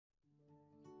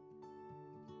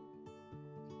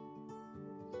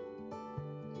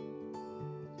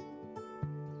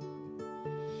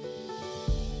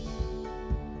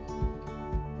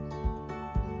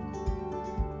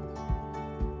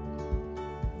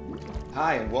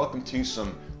Hi, and welcome to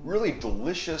some really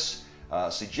delicious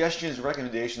suggestions and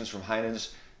recommendations from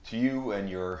Heinen's to you and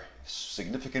your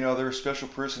significant other, special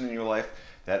person in your life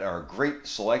that are great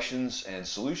selections and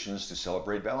solutions to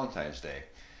celebrate Valentine's Day.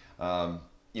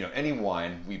 Any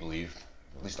wine, we believe,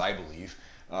 at least I believe,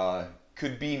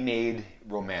 could be made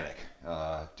romantic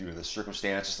due to the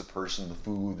circumstances, the person, the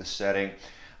food, the setting.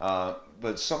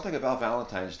 But something about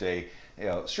Valentine's Day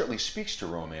certainly speaks to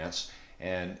romance.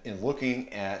 And in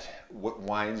looking at what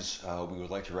wines we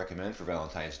would like to recommend for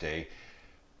Valentine's Day,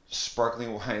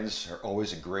 sparkling wines are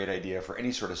always a great idea for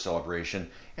any sort of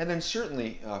celebration. And then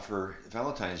certainly for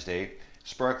Valentine's Day,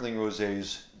 sparkling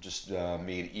rosés just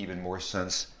made even more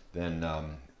sense than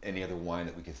any other wine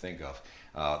that we could think of.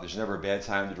 There's never a bad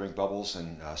time to drink bubbles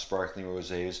and sparkling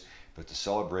rosés, but to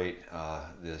celebrate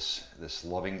this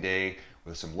loving day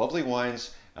with some lovely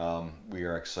wines, we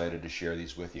are excited to share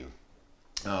these with you.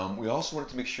 We also wanted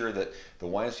to make sure that the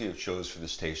wines we have chose for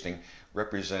this tasting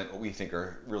represent what we think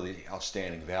are really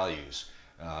outstanding values.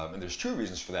 And there's two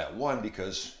reasons for that. One,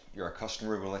 because you're a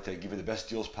customer, we like to give you the best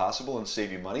deals possible and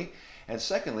save you money. And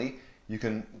secondly, you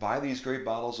can buy these great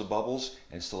bottles of bubbles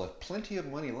and still have plenty of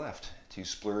money left to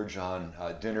splurge on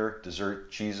dinner,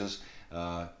 dessert, cheeses,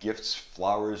 gifts,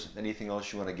 flowers, anything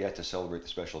else you want to get to celebrate the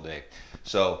special day.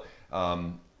 So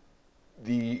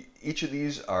each of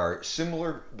these are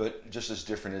similar, but just as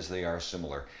different as they are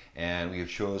similar. And we have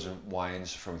chosen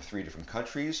wines from 3 different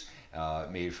countries,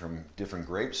 made from different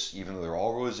grapes. Even though they're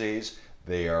all rosés,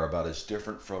 they are about as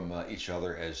different from each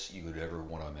other as you would ever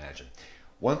want to imagine.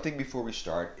 One thing before we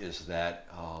start is that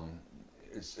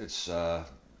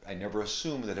I never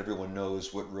assume that everyone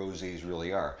knows what rosés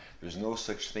really are. There's no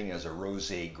such thing as a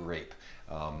rosé grape.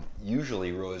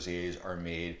 Usually rosés are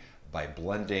made by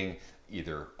blending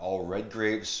either all red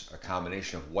grapes, a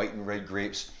combination of white and red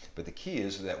grapes, but the key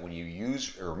is that when you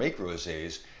use or make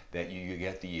rosés, that you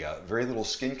get the very little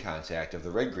skin contact of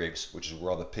the red grapes, which is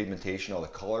where all the pigmentation, all the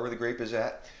color of the grape is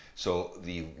at. So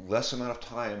the less amount of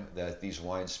time that these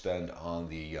wines spend on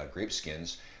the grape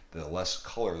skins, the less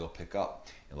color they'll pick up,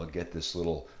 and they'll get this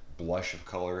little blush of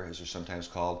color, as they're sometimes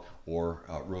called, or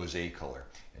rosé color.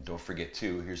 And don't forget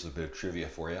too, here's a bit of trivia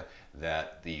for you,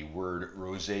 that the word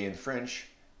rosé in French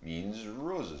means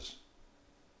roses.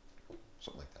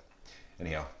 Something like that.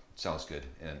 Anyhow, it sounds good,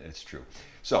 and it's true.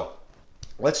 So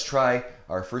let's try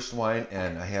our first wine,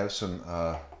 and I have some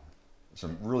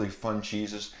really fun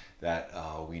cheeses that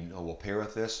we know will pair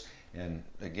with this. And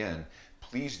again,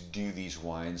 please do these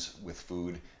wines with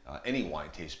food. Any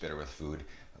wine tastes better with food.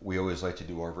 We always like to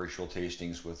do our virtual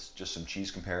tastings with just some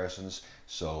cheese comparisons,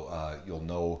 so you'll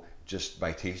know just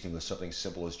by tasting with something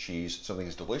simple as cheese, something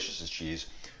as delicious as cheese,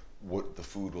 what the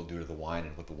food will do to the wine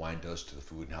and what the wine does to the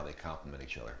food and how they complement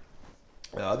each other.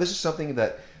 This is something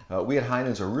that we at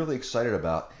Heinen's are really excited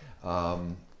about.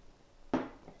 By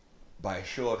a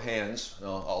show of hands,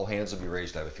 well, all hands will be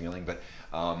raised, I have a feeling, but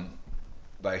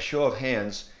by a show of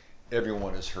hands,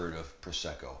 everyone has heard of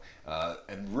Prosecco.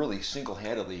 And really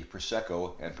single-handedly,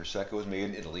 Prosecco is made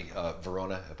in Italy,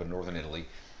 Verona up in northern Italy.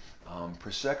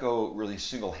 Prosecco really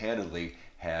single-handedly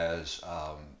has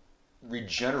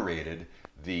regenerated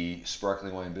the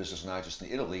sparkling wine business, not just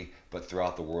in Italy, but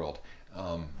throughout the world.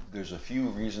 There's a few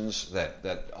reasons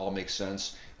that all make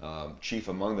sense. Chief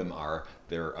among them are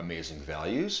their amazing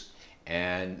values,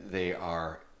 and they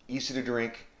are easy to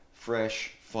drink,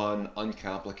 fresh, fun,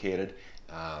 uncomplicated.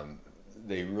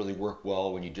 They really work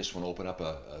well when you just want to open up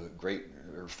a great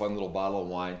or fun little bottle of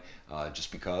wine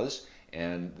just because,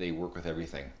 and they work with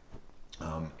everything.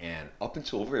 And up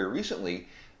until very recently,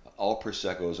 all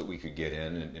Proseccos that we could get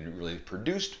in and really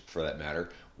produced, for that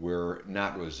matter, were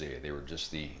not rosé. They were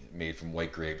just made from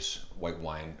white grapes, white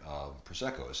wine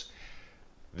Proseccos.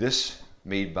 This,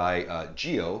 made by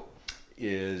Gio,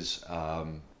 is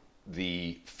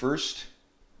the first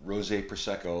rosé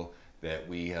Prosecco that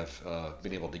we have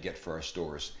been able to get for our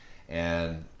stores.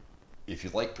 And if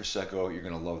you like Prosecco, you're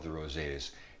going to love the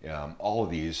rosés. All of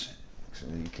these,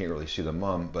 you can't really see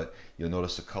them, but you'll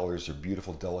notice the colors are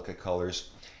beautiful, delicate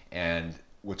colors. And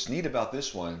what's neat about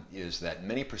this one is that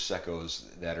many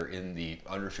Proseccos that are in the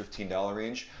under $15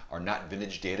 range are not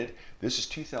vintage dated. This is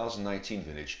 2019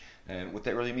 vintage. And what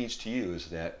that really means to you is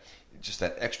that just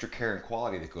that extra care and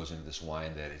quality that goes into this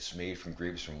wine, that it's made from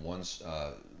grapes from one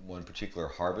particular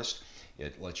harvest.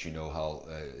 It lets you know how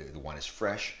the wine is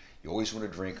fresh. You always want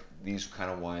to drink these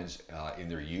kind of wines in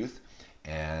their youth,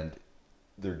 and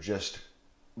they're just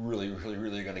really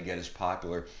going to get as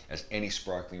popular as any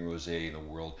sparkling rosé in the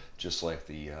world, just like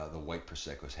the white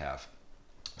Proseccos have.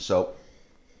 So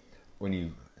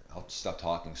I'll stop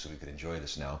talking so we can enjoy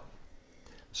this now.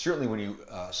 Certainly when you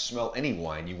smell any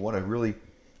wine, you want to really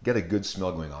get a good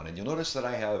smell going on. And you'll notice that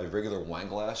I have a regular wine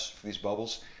glass for these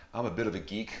bubbles. I'm a bit of a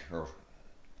geek, or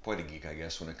quite a geek, I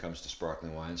guess, when it comes to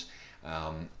sparkling wines.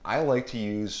 I like to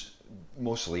use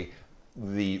mostly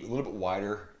the little bit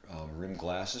wider rim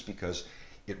glasses, because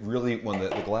it really, when the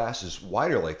glass is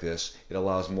wider like this, it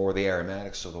allows more of the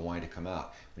aromatics of the wine to come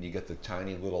out. When you get the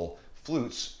tiny little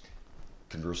flutes,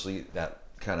 conversely, that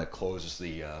kind of closes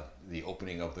the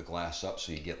opening of the glass up,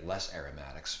 so you get less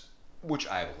aromatics, which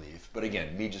I believe. But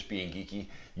again, me just being geeky,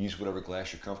 use whatever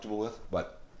glass you're comfortable with.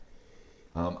 But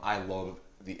I love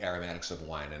the aromatics of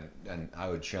wine, and I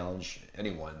would challenge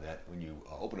anyone that when you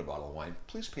open a bottle of wine,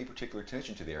 please pay particular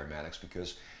attention to the aromatics,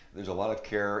 because there's a lot of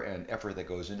care and effort that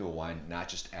goes into a wine, not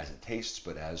just as it tastes,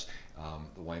 but as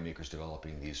the winemaker's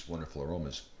developing these wonderful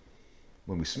aromas.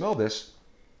 When we smell this,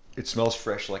 it smells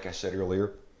fresh, like I said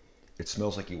earlier. It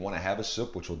smells like you want to have a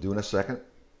sip, which we'll do in a second.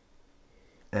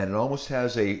 And it almost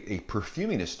has a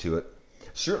perfuminess to it.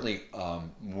 Certainly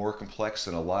more complex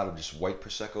than a lot of just white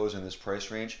Proseccos in this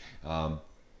price range.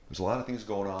 There's a lot of things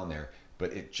going on there,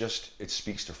 but it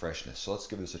speaks to freshness. So let's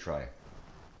give this a try.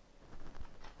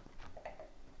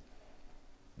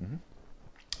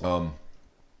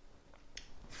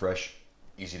 Fresh,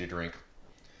 easy to drink,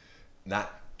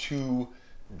 not too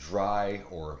dry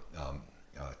or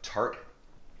tart.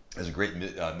 Has a great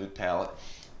mid palate.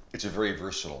 It's a very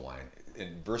versatile wine,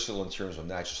 and versatile in terms of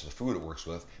not just the food it works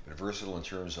with, but versatile in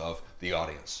terms of the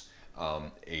audience.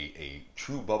 A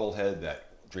true bubblehead that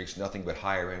drinks nothing but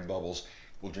higher end bubbles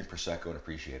will drink Prosecco and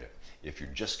appreciate it. If you're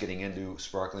just getting into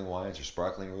sparkling wines or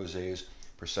sparkling rosés,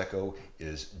 Prosecco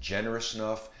is generous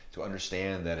enough to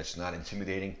understand that it's not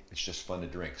intimidating, it's just fun to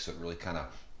drink. So it really kind of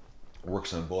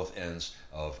works on both ends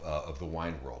of the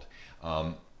wine world.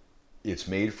 It's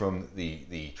made from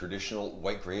the traditional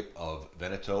white grape of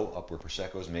Veneto, up where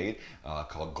Prosecco is made,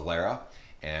 called Glera.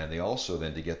 And they also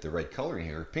then, to get the red color in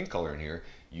here, pink color in here,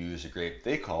 use a grape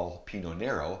they call Pinot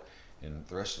Nero, and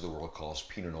the rest of the world calls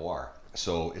Pinot Noir.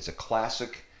 So it's a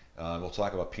classic. We'll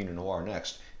talk about Pinot Noir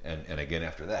next, and again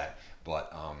after that.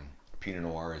 But Pinot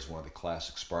Noir is one of the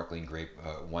classic sparkling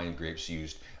wine grapes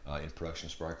used in production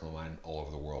of sparkling wine all over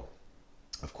the world.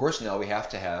 Of course, now we have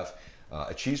to have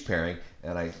a cheese pairing,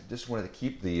 and I just wanted to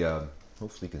keep the,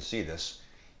 hopefully you can see this.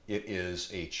 It is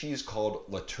a cheese called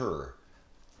La Tour.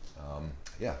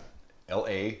 Yeah,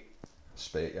 L-A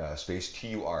space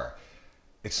T-U-R.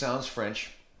 It sounds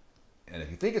French, and if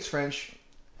you think it's French,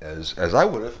 as I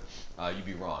would have, you'd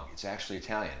be wrong. It's actually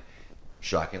Italian.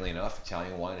 Shockingly enough,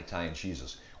 Italian wine, Italian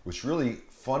cheeses. What's really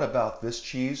fun about this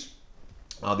cheese,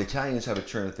 the Italians have a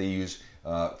term that they use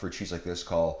for a cheese like this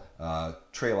called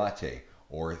tre latte,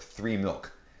 or three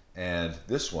milk. And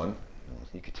this one,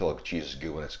 you can tell if cheese is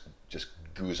good when it just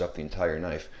goos up the entire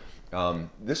knife.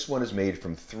 This one is made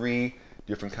from 3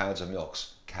 different kinds of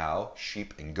milks: cow,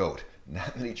 sheep, and goat.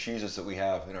 Not many cheeses that we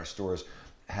have in our stores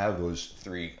have those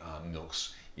 3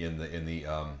 milks in the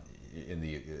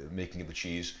making of the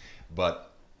cheese.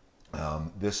 But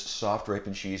this soft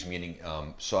ripened cheese, meaning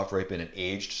soft ripened and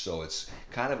aged, so it's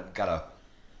kind of got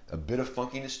a bit of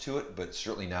funkiness to it, but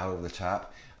certainly not over the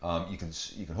top. You can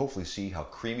hopefully see how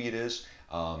creamy it is.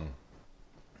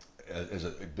 As a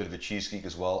bit of a cheese geek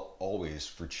as well, always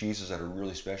for cheeses that are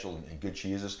really special and good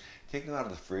cheeses, take them out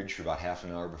of the fridge for about half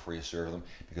an hour before you serve them,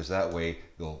 because that way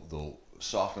they'll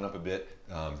soften up a bit,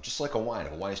 just like a wine.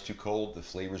 If a wine is too cold, the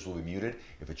flavors will be muted.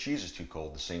 If a cheese is too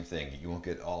cold, the same thing. You won't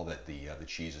get all that the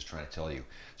cheese is trying to tell you.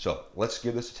 So let's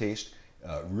give this a taste.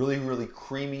 Really, really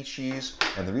creamy cheese,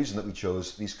 and the reason that we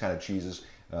chose these kind of cheeses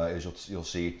is you'll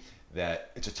see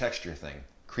that it's a texture thing.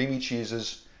 Creamy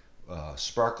cheeses,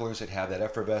 sparklers that have that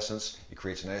effervescence, it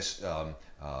creates a nice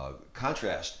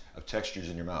contrast of textures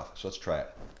in your mouth. So let's try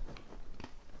it.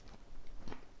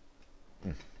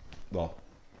 Well,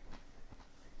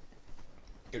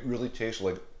 it really tastes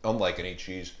like unlike any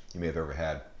cheese you may have ever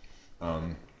had.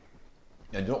 And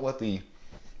don't let the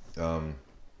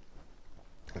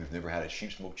if you've never had a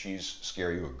sheep smoked cheese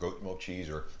scare you, or goat milk cheese,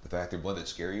 or the fact they're blended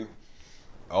scare you.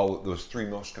 All those 3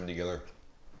 milks come together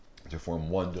to form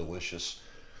one delicious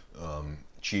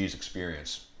cheese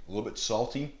experience. A little bit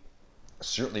salty,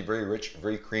 certainly very rich,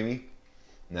 very creamy.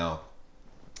 Now,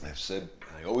 I've said,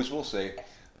 I always will say,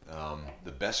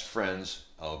 the best friends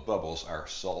of bubbles are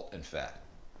salt and fat.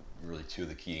 Really 2 of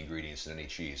the key ingredients in any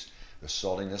cheese. The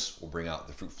saltiness will bring out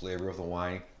the fruit flavor of the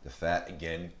wine. The fat,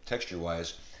 again,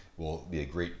 texture-wise, will be a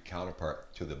great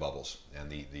counterpart to the bubbles and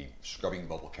the scrubbing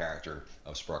bubble character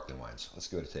of sparkling wines. Let's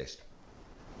give it a taste.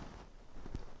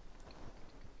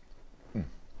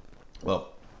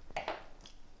 Well,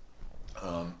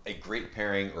 a great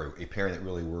pairing, or a pairing that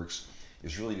really works,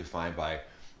 is really defined by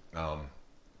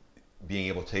being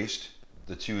able to taste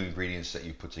the two ingredients that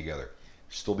you put together.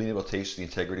 Still being able to taste the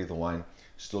integrity of the wine,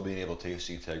 still being able to taste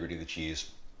the integrity of the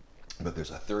cheese, but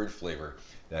there's a third flavor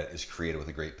that is created with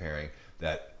a great pairing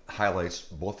that highlights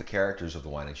both the characters of the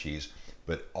wine and cheese,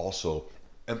 but also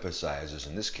emphasizes,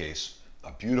 in this case,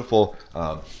 a beautiful,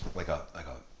 like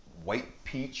a white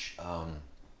peach,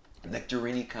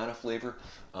 nectarine kind of flavor.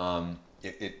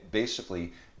 It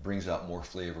basically brings out more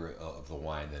flavor of the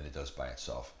wine than it does by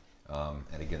itself.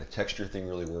 And again, the texture thing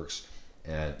really works,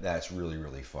 and that's really,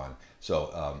 really fun.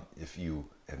 So if you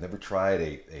have never tried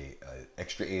a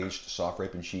extra aged soft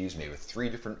ripened cheese made with 3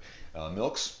 different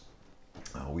milks,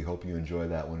 we hope you enjoy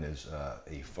that one as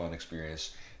a fun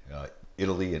experience.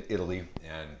 Italy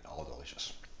and all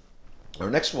delicious. Our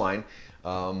next wine,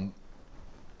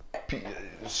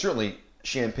 certainly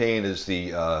Champagne is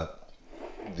the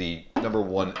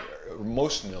 #1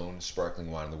 most known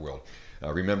sparkling wine in the world.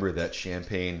 Remember that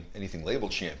Champagne, anything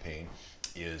labeled Champagne,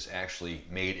 is actually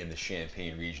made in the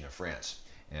Champagne region of France,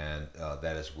 and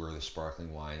that is where the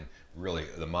sparkling wine, really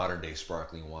the modern day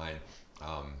sparkling wine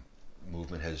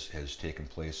movement has taken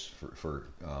place for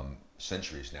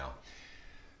centuries now.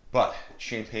 But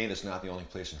Champagne is not the only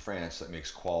place in France that makes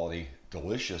quality,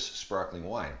 delicious sparkling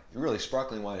wine. Really,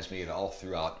 sparkling wine is made all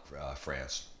throughout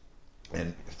France.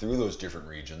 And through those different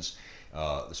regions,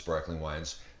 the sparkling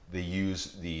wines, they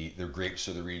use their grapes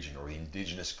of the region, or the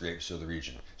indigenous grapes of the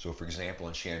region. So for example,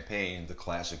 in Champagne, the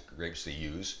classic grapes they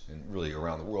use, and really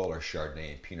around the world, are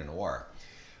Chardonnay and Pinot Noir.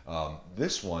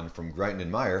 This one from Greitman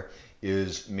and Meyer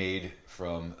is made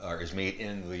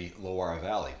in the Loire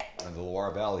Valley. And the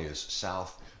Loire Valley is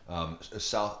south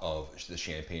of the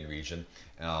Champagne region.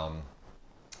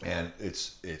 And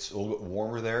it's a little bit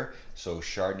warmer there, so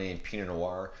Chardonnay and Pinot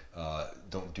Noir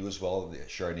don't do as well. The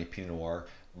Chardonnay and Pinot Noir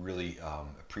really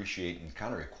appreciate and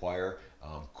kind of require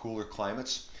cooler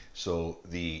climates. So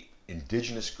the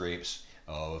indigenous grapes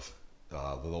of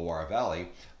the Loire Valley,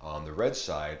 on the red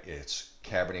side, it's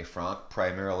Cabernet Franc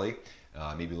primarily,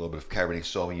 maybe a little bit of Cabernet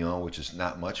Sauvignon, which is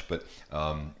not much, but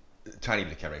tiny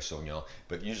bit of Cabernet Sauvignon,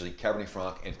 but usually Cabernet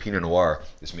Franc and Pinot Noir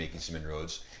is making some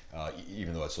inroads,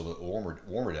 even though it's a little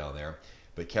warmer down there.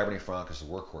 But Cabernet Franc is the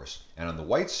workhorse. And on the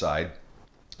white side,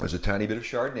 there's a tiny bit of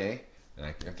Chardonnay, and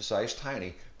I emphasize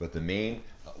tiny, but the main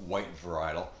white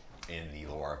varietal in the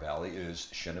Loire Valley is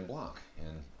Chenin Blanc.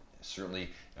 And certainly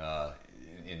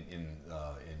in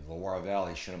Loire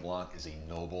Valley, Chenin Blanc is a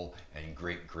noble and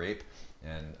great grape,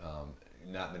 and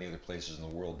not many other places in the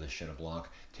world does Chenin Blanc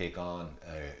take on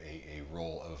a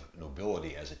role of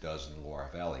nobility as it does in the Loire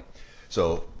Valley.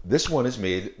 So this one is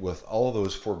made with all of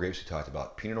those 4 grapes we talked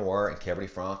about, Pinot Noir and Cabernet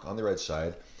Franc on the red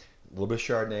side, a little bit of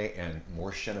Chardonnay, and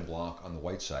more Chenin Blanc on the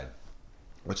white side.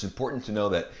 What's important to know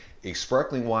that a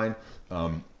sparkling wine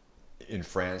in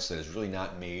France that is really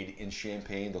not made in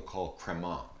Champagne, they'll call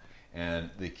Crémant. And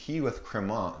the key with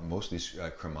Crémant, most of these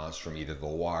Crémants from either the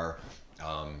Loire,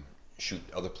 shoot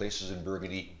other places in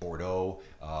Burgundy, Bordeaux,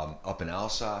 up in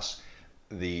Alsace.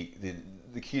 The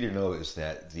key to know is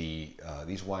that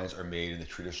these wines are made in the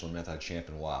traditional method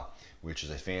champenois, which is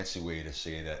a fancy way to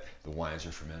say that the wines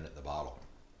are fermented in the bottle,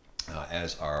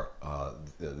 as are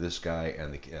this guy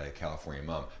and the California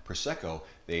Mum. Prosecco,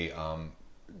 they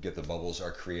get the bubbles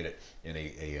are created in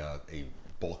a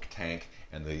bulk tank,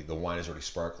 and the wine is already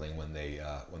sparkling when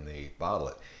they bottle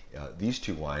it. These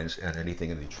 2 wines, and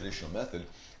anything in the traditional method,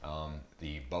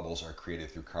 the bubbles are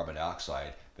created through carbon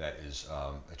dioxide that is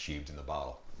achieved in the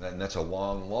bottle. And that's a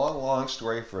long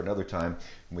story for another time.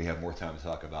 We have more time to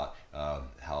talk about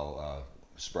how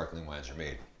sparkling wines are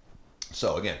made.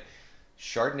 So again,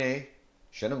 Chardonnay,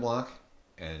 Chenin Blanc,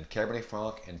 and Cabernet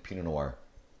Franc and Pinot Noir.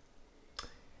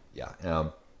 Yeah,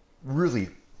 really,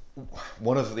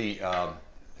 one of the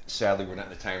sadly, we're not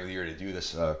in the time of the year to do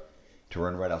this, to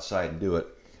run right outside and do it.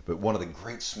 But one of the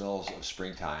great smells of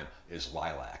springtime is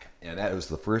lilac. And that was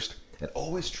the first, and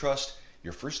always trust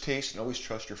your first taste and always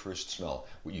trust your first smell.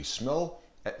 What you smell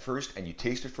at first and you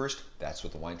taste it first, that's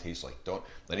what the wine tastes like. Don't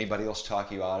let anybody else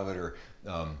talk you out of it, or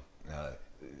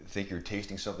think you're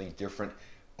tasting something different.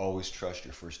 Always trust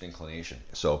your first inclination.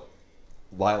 So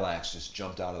lilacs just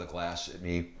jumped out of the glass at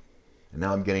me. And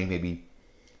now I'm getting maybe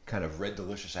kind of red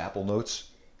delicious apple notes.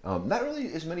 Not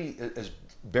really as many as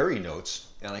berry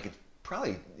notes, and I could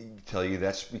probably tell you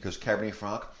that's because Cabernet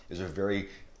Franc is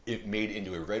made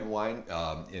into a red wine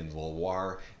in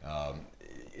Loire.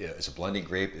 It's a blending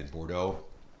grape in Bordeaux.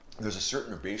 There's a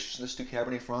certain herbaceousness to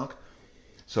Cabernet Franc,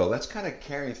 so that's kind of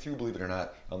carrying through, believe it or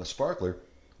not, on the sparkler,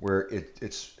 where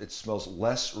it smells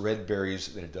less red berries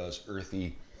than it does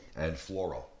earthy and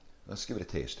floral. Let's give it a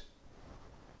taste.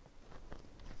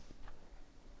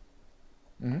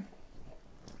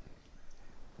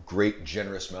 Great,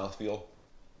 generous mouthfeel.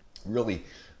 really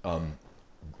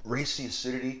racy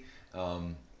acidity.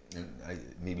 And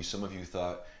maybe some of you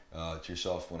thought to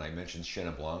yourself when I mentioned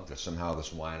Chenin Blanc that somehow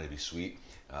this wine would be sweet.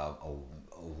 A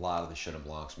lot of the Chenin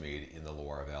Blancs made in the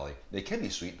Loire Valley, they can be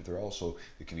sweet, but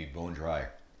they can be bone dry.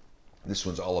 This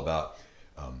one's all about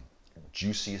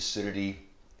juicy acidity,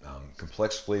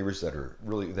 complex flavors that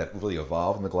really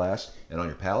evolve in the glass and on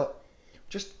your palate.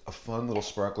 Just a fun little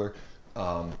sparkler.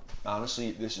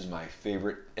 Honestly, this is my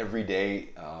favorite every day.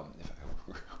 If I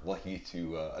were lucky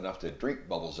to enough to drink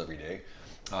bubbles every day,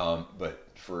 but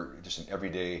for just an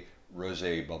everyday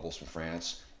rosé bubbles from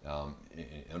France,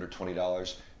 under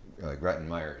 $20, Gratin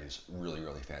Meyer is really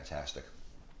fantastic.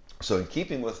 So in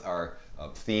keeping with our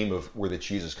theme of where the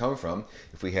cheeses come from,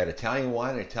 if we had Italian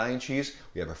wine and Italian cheese,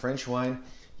 we have a French wine,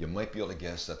 you might be able to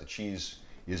guess that the cheese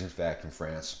is in fact from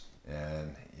France.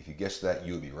 And if you guessed that,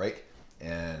 you would be right.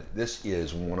 And this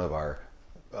is one of our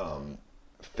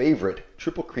favorite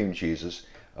triple cream cheeses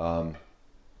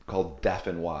called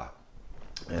Dauphinois.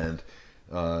 And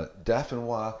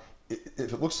Dauphinois,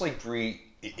 if it looks like Brie,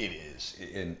 it is.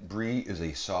 And Brie is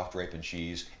a soft ripened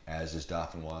cheese, as is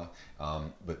Dauphinois.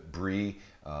 But Brie,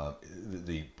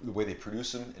 the way they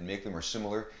produce them and make them are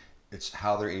similar. It's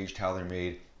how they're aged, how they're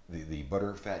made, the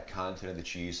butter fat content of the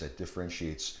cheese that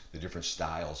differentiates the different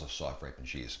styles of soft ripened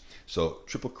cheese. So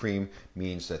triple cream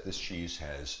means that this cheese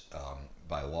has,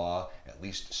 by law, at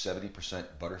least 70%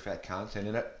 butter fat content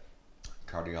in it.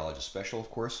 Cardiologist special, of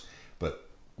course, but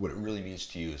what it really means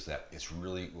to you is that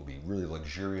will be really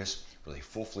luxurious, really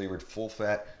full flavored, full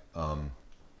fat,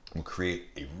 will create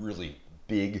a really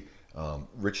big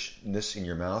richness in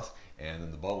your mouth, and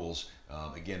then the bubbles,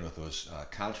 again with those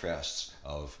contrasts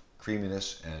of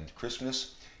creaminess and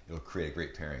crispness, it'll create a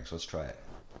great pairing. So let's try it.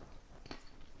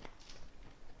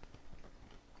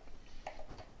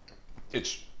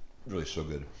 It's really so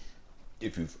good.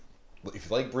 If you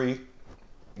like Brie,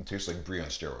 it tastes like Brie on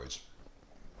steroids.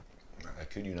 I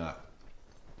kid you not.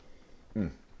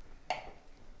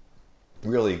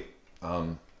 Really,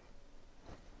 and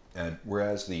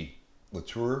whereas the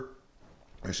Latour,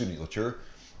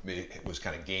 it was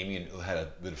kind of gamey and it had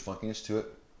a bit of funkiness to it.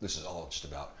 This is all just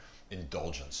about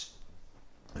indulgence.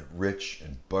 Rich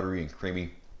and buttery and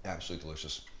creamy, absolutely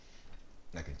delicious.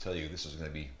 I can tell you this is going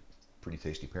to be a pretty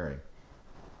tasty pairing.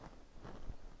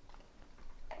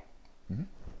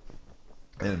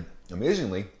 And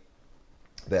amazingly,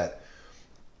 that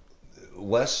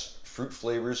less fruit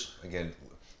flavors, again,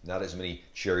 not as many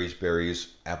cherries,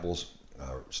 berries, apples,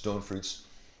 stone fruits.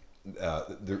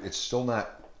 It's still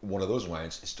not one of those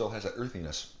wines. It still has that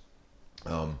earthiness,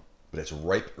 but it's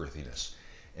ripe earthiness.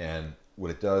 And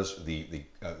what it does, the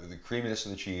creaminess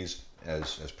of the cheese,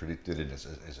 as predicted and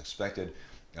as expected,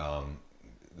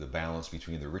 the balance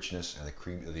between the richness and the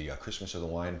crispness of the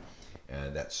wine,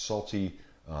 and that salty,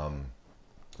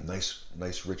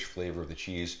 nice rich flavor of the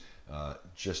cheese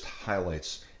just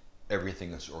highlights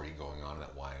everything that's already going on in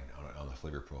that wine on the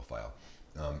flavor profile.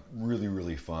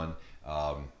 Really fun.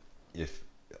 I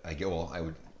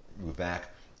would move back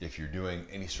if you're doing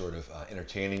any sort of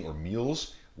entertaining or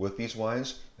meals with these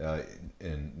wines,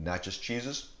 and not just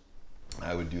cheeses.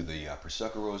 I would do the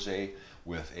Prosecco Rosé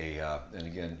with and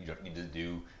again, you don't need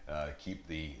to keep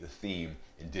the theme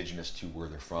indigenous to where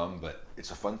they're from, but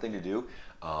it's a fun thing to do.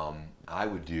 I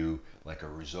would do like a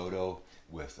risotto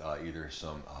with either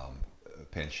some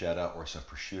pancetta or some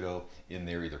prosciutto in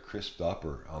there, either crisped up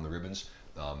or on the ribbons.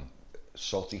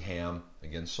 Salty ham,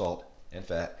 again, salt and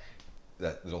fat.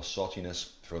 That little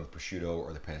saltiness from the prosciutto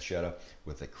or the pancetta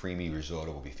with a creamy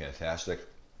risotto will be fantastic.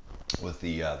 With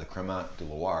the Cremant de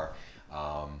Loire,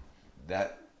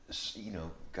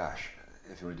 gosh,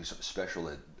 if you want to do something special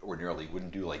that ordinarily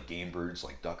wouldn't do, like game birds,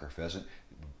 like duck or pheasant,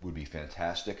 would be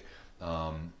fantastic.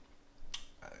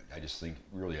 I just think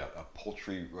really a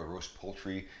roast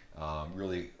poultry,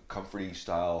 really comforting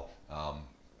style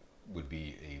would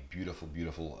be a beautiful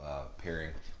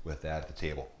pairing with that at the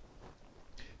table.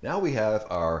 Now we have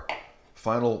our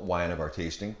final wine of our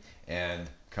tasting, and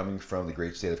coming from the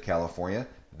great state of California,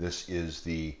 this is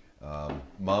the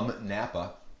Mumm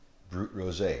Napa Brut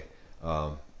Rosé.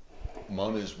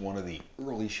 Mumm is one of the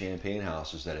early champagne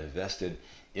houses that invested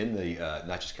in the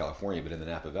not just California but in the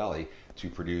Napa Valley to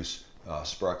produce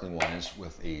sparkling wines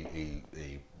with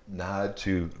a nod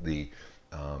to the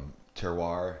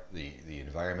terroir, the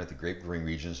environment, the grape growing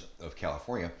regions of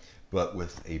California, but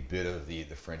with a bit of the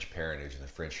French parentage and the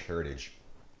French heritage.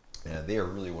 And they are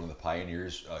really one of the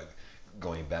pioneers,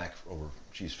 going back over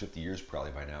 50 years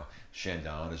probably by now.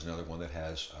 Chandon is another one that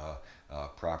has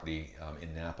property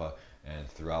in Napa, and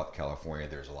throughout California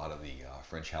there's a lot of the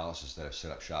French houses that have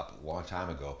set up shop a long time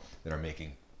ago that are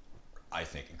making I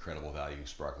think, incredible value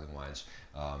sparkling wines.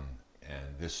 And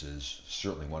this is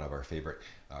certainly one of our favorite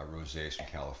rosés from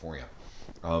California.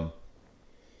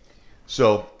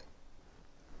 So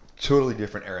totally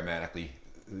different aromatically.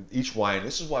 Each wine,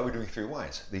 this is why we're doing 3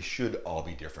 wines. They should all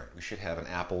be different. We should have an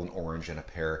apple, an orange, and a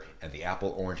pear, and the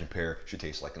apple, orange, and pear should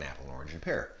taste like an apple, orange, and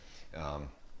pear.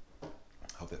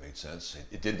 Hope that made sense.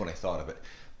 It did when I thought of it.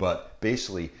 But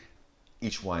basically,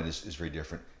 each wine is very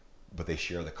different, but they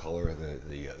share the color,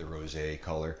 the rosé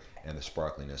color, and the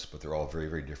sparkliness, but they're all very,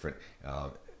 very different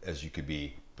as you could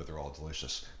be, but they're all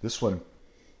delicious. This one,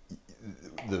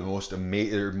 the most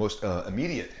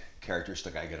immediate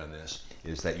characteristic I get on this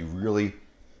is that you really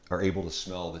are able to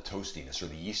smell the toastiness or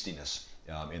the yeastiness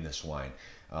in this wine.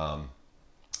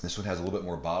 This one has a little bit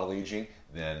more bottle aging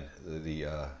than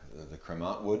the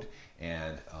Cremant would,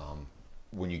 and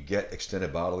when you get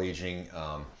extended bottle aging,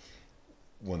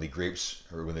 when the grapes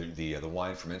or when the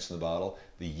wine ferments in the bottle,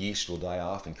 the yeast will die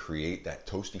off and create that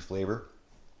toasty flavor,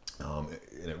 and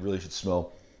it really should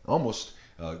smell almost.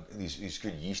 These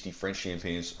good yeasty French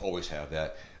champagnes always have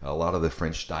that. A lot of the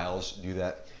French styles do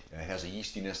that. It has a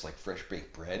yeastiness like fresh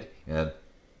baked bread, and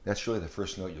that's really the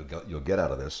first note you'll get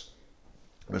out of this.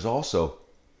 There's also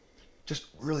just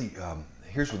really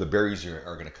here's where the berries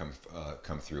are going to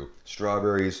come through.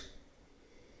 Strawberries,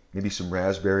 maybe some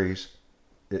raspberries.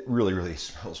 It really, really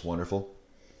smells wonderful.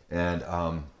 And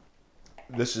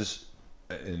this is,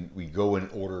 and we go in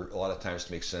order a lot of times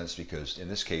to make sense, because in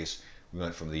this case we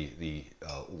went from the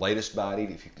lightest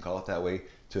bodied, if you can call it that way,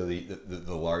 to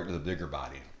the bigger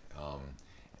bodied,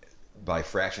 by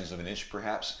fractions of an inch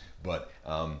perhaps. But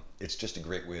it's just a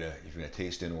great way to, if you're going to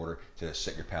taste in order, to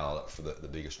set your palate up for the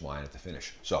biggest wine at the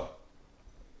finish. So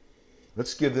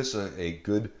let's give this a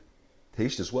good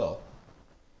taste as well.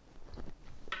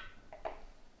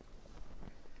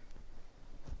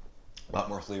 A lot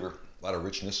more flavor, a lot of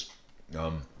richness.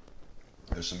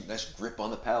 There's some nice grip on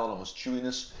the palate, almost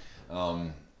chewiness.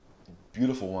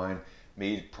 Beautiful wine,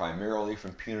 made primarily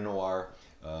from Pinot Noir,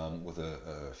 with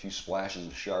a few splashes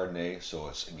of Chardonnay. So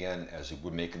it's, again, as it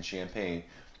would make in Champagne,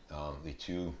 the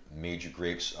 2 major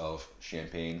grapes of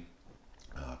Champagne,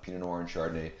 Pinot Noir and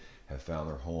Chardonnay, have found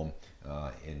their home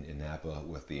in Napa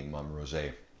with the Mum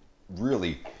Rosé.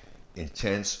 Really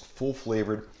intense, full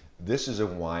flavored. This is a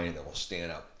wine that will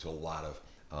stand up to a lot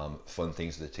of fun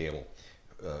things at the table,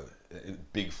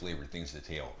 big flavored things at the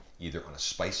table, either on a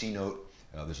spicy note.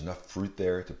 There's enough fruit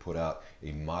there to put out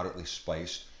a moderately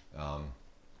spiced,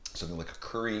 something like a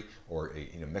curry or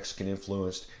a Mexican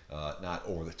influenced, not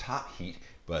over the top heat,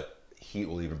 but heat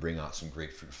will even bring out some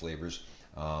grapefruit flavors.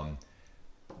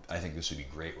 I think this would be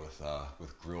great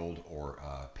with grilled or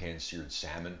pan-seared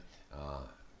salmon.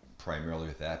 Primarily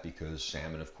with that, because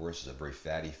salmon, of course, is a very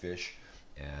fatty fish,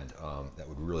 and that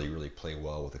would really, really play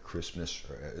well with the crispness,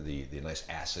 or the nice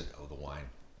acid of the wine.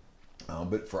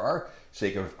 But for our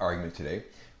sake of argument today,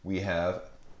 we have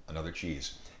another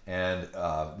cheese, and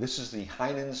this is the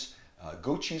Heinen's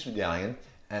goat cheese medallion,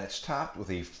 and it's topped with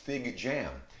a fig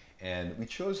jam. And we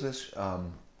chose this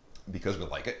because we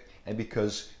like it, and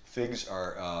because figs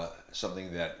are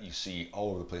something that you see all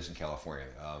over the place in California,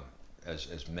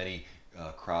 as many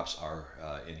crops are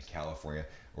in California,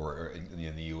 or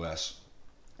in the U.S.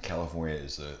 California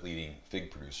is the leading fig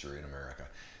producer in America.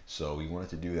 So we wanted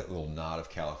to do that little nod of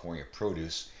California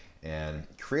produce and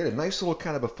create a nice little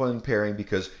kind of a fun pairing,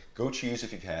 because goat cheese,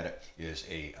 if you've had it, is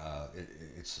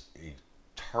it's a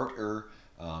tartar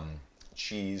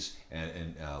cheese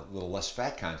and a little less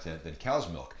fat content than cow's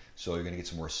milk. So you're going to get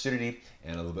some more acidity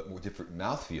and a little bit more different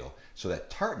mouthfeel. So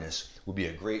that tartness will be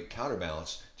a great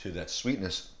counterbalance to that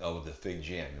sweetness of the fig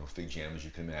jam. Fig jam, as you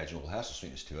can imagine, will have some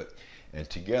sweetness to it. And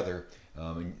together,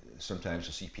 and sometimes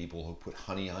you'll see people who put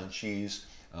honey on cheese.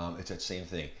 It's that same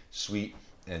thing, sweet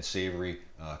and savory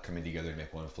coming together to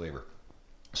make one flavor.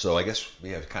 So I guess we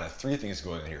have kind of 3 things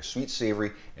going on here: sweet,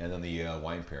 savory, and then the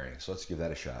wine pairing. So let's give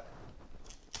that a shot.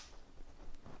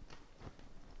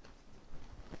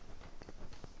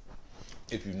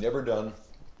 If you've never done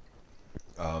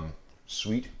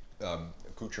sweet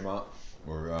accoutrement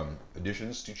or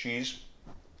additions to cheese,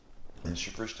 and it's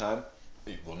your first time,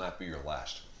 it will not be your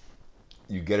last.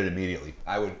 You get it immediately.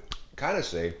 I would kind of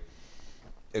say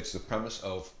it's the premise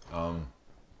of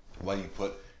why you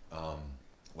put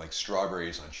like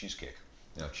strawberries on cheesecake.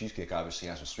 Now, cheesecake obviously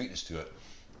has some sweetness to it,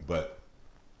 but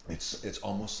it's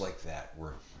almost like that,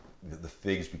 where the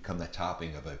figs become that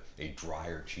topping of a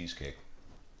drier cheesecake.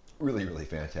 Really, really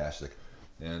fantastic.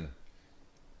 And,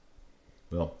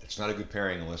 well, it's not a good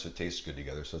pairing unless it tastes good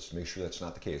together, so let's make sure that's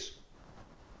not the case.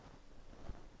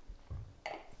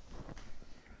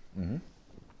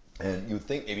 And you would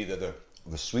think maybe that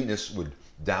the sweetness would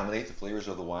dominate the flavors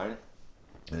of the wine.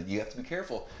 And you have to be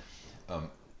careful.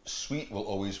 Sweet will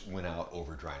always win out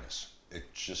over dryness.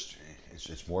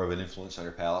 It's more of an influence on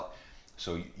your palate.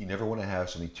 So you never want to have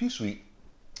something too sweet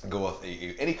and go with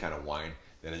any kind of wine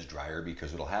that is drier,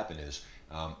 because what'll happen is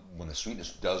when the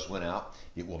sweetness does win out,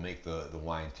 it will make the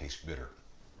wine taste bitter.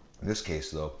 In this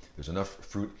case, though, there's enough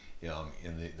fruit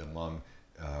in the Mumm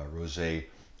Rosé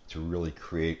to really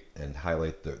create and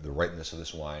highlight the ripeness of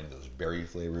this wine, those berry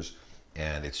flavors,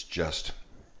 and it's just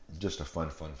a fun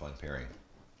pairing.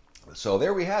 So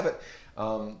there we have it.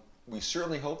 We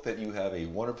certainly hope that you have a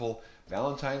wonderful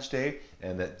Valentine's Day,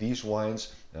 and that these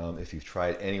wines, if you've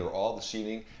tried any or all this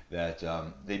evening, that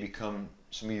they become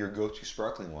some of your go-to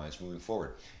sparkling wines moving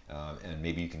forward. And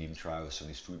maybe you can even try with some of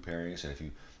these food pairings. And if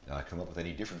you come up with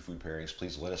any different food pairings,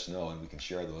 please let us know, and we can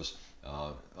share those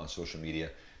on social media.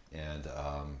 And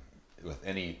with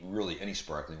any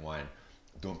sparkling wine,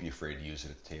 don't be afraid to use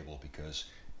it at the table, because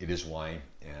it is wine,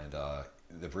 and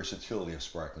the versatility of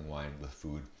sparkling wine with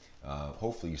food,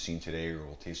 hopefully you've seen today or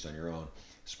will taste on your own.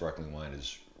 Sparkling wine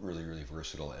is really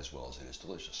versatile, as well as it is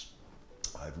delicious.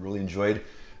 I've really enjoyed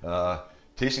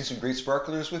tasting some great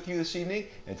sparklers with you this evening,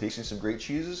 and tasting some great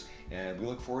cheeses, and we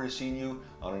look forward to seeing you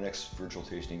on our next virtual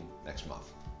tasting next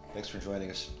month. Thanks for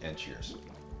joining us, and cheers.